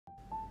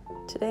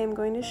Today I'm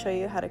going to show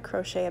you how to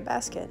crochet a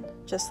basket,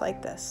 just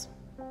like this.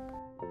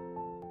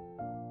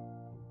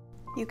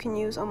 You can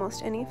use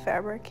almost any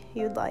fabric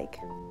you'd like.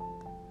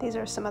 These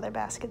are some other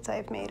baskets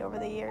I've made over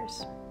the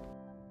years.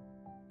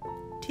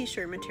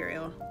 T-shirt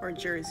material, or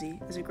jersey,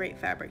 is a great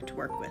fabric to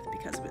work with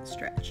because of its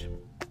stretch.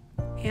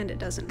 And it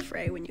doesn't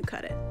fray when you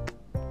cut it.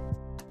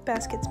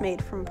 Baskets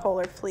made from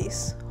polar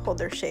fleece hold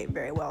their shape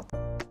very well.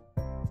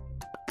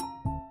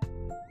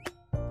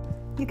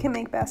 You can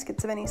make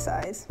baskets of any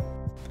size.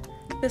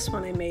 This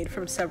one I made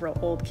from several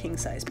old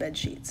king-size bed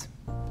sheets.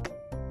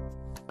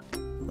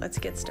 Let's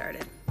get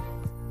started.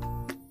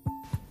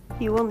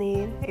 You will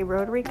need a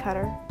rotary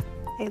cutter,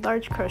 a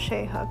large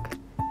crochet hook,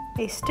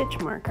 a stitch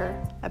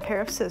marker, a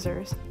pair of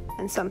scissors,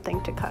 and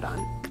something to cut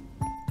on.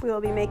 We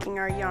will be making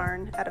our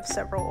yarn out of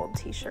several old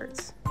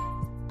t-shirts.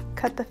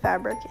 Cut the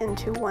fabric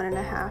into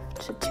 1.5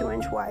 to 2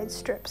 inch wide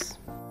strips.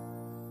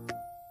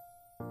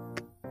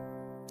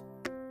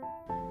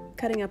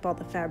 Cutting up all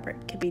the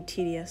fabric can be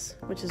tedious,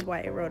 which is why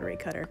a rotary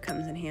cutter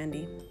comes in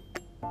handy.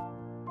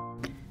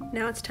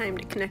 Now it's time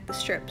to connect the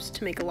strips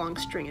to make a long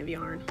string of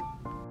yarn.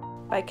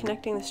 By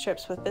connecting the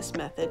strips with this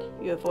method,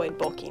 you avoid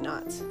bulky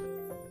knots.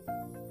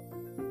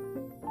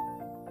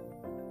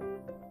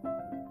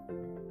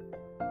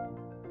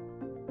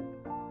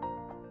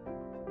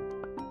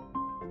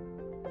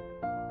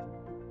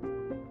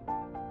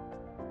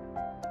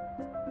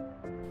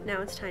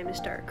 Now it's time to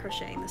start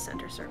crocheting the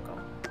center circle.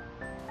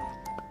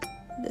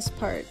 This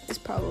part is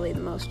probably the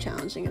most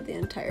challenging of the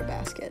entire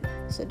basket,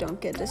 so don't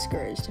get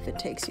discouraged if it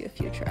takes you a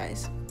few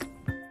tries.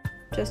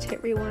 Just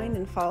hit rewind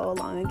and follow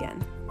along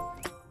again.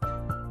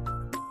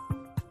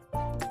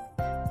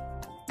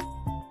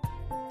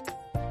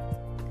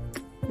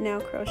 Now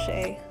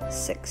crochet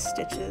 6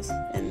 stitches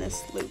in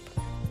this loop.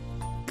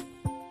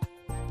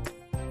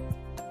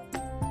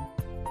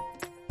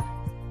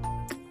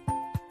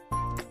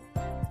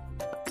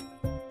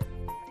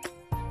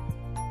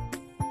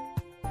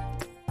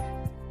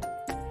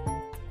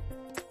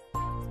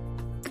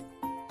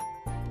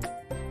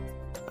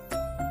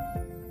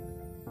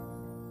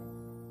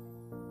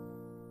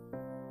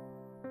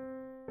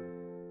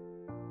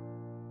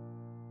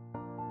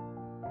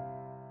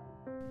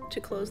 To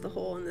close the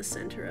hole in the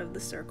center of the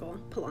circle,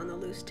 pull on the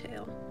loose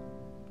tail.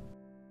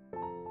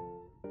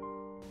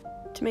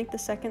 To make the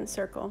second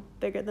circle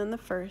bigger than the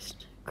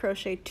first,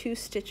 crochet 2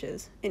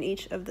 stitches in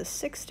each of the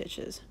 6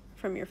 stitches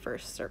from your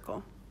first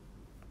circle.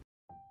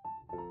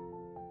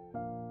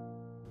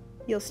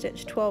 You'll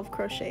stitch 12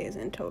 crochets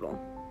in total.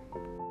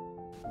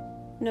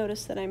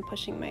 Notice that I'm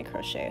pushing my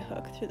crochet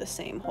hook through the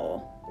same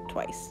hole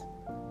twice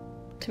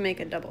to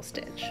make a double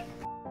stitch.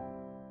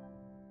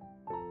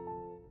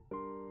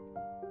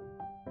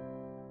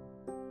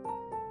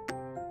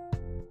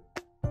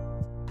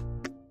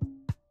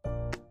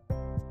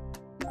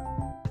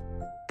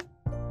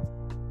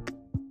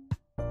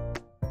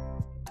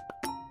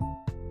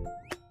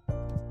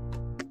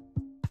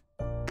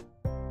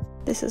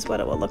 This is what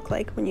it will look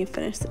like when you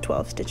finish the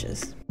 12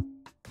 stitches.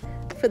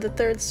 For the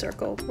third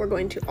circle, we're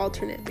going to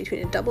alternate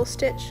between a double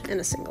stitch and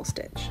a single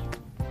stitch.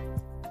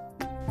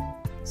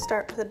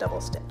 Start with a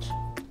double stitch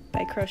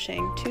by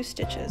crocheting 2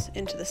 stitches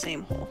into the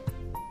same hole.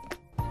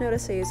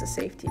 Notice I use a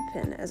safety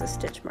pin as a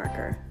stitch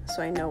marker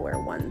so I know where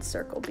one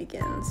circle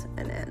begins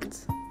and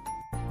ends.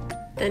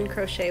 Then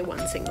crochet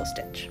 1 single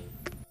stitch.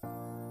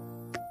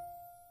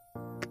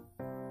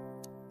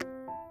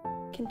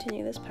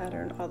 Continue this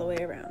pattern all the way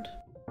around.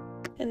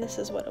 And this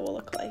is what it will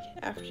look like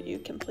after you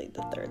complete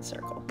the third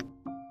circle.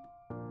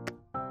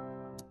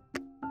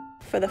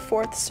 For the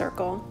fourth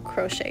circle,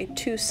 crochet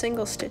 2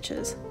 single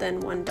stitches, then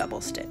 1 double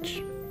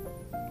stitch.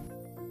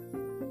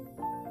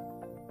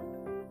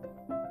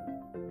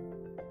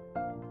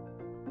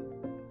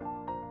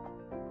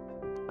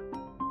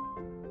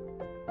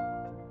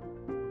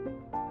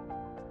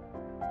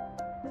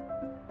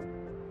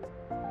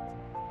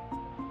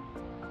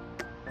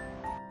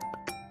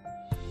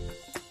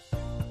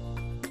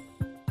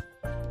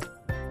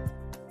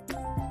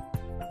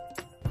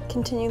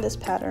 Continue this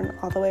pattern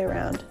all the way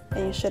around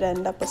and you should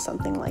end up with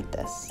something like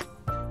this.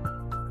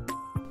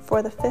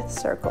 For the 5th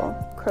circle,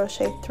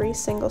 crochet 3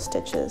 single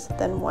stitches,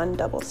 then 1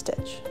 double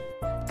stitch.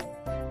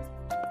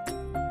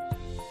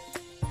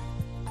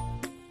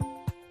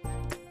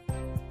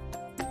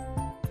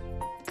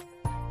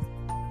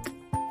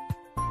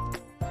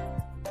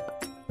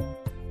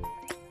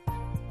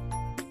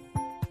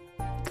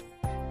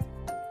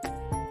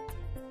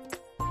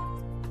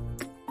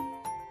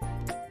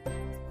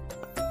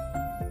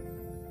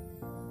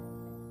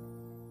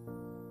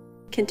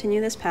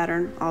 Continue this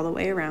pattern all the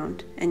way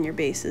around and your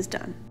base is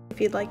done. If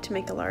you'd like to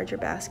make a larger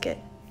basket,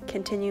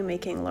 continue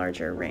making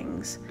larger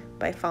rings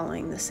by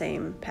following the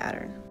same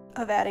pattern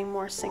of adding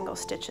more single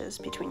stitches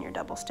between your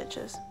double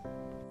stitches.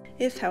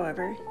 If,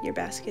 however, your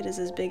basket is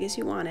as big as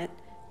you want it,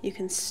 you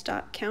can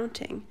stop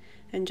counting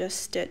and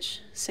just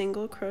stitch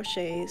single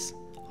crochets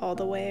all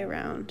the way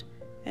around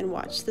and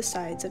watch the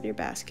sides of your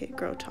basket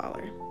grow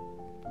taller.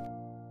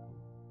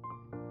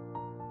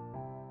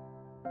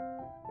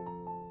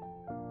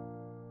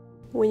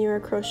 When you are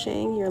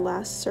crocheting your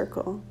last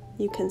circle,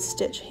 you can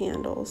stitch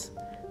handles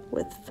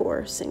with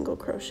 4 single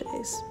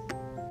crochets.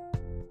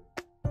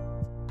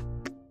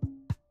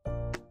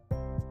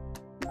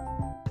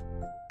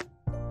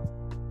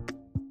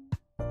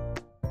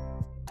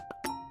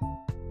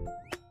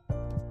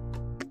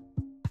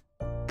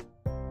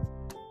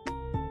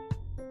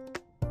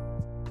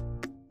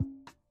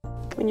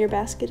 When your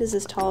basket is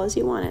as tall as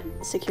you want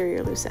it, secure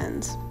your loose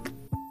ends.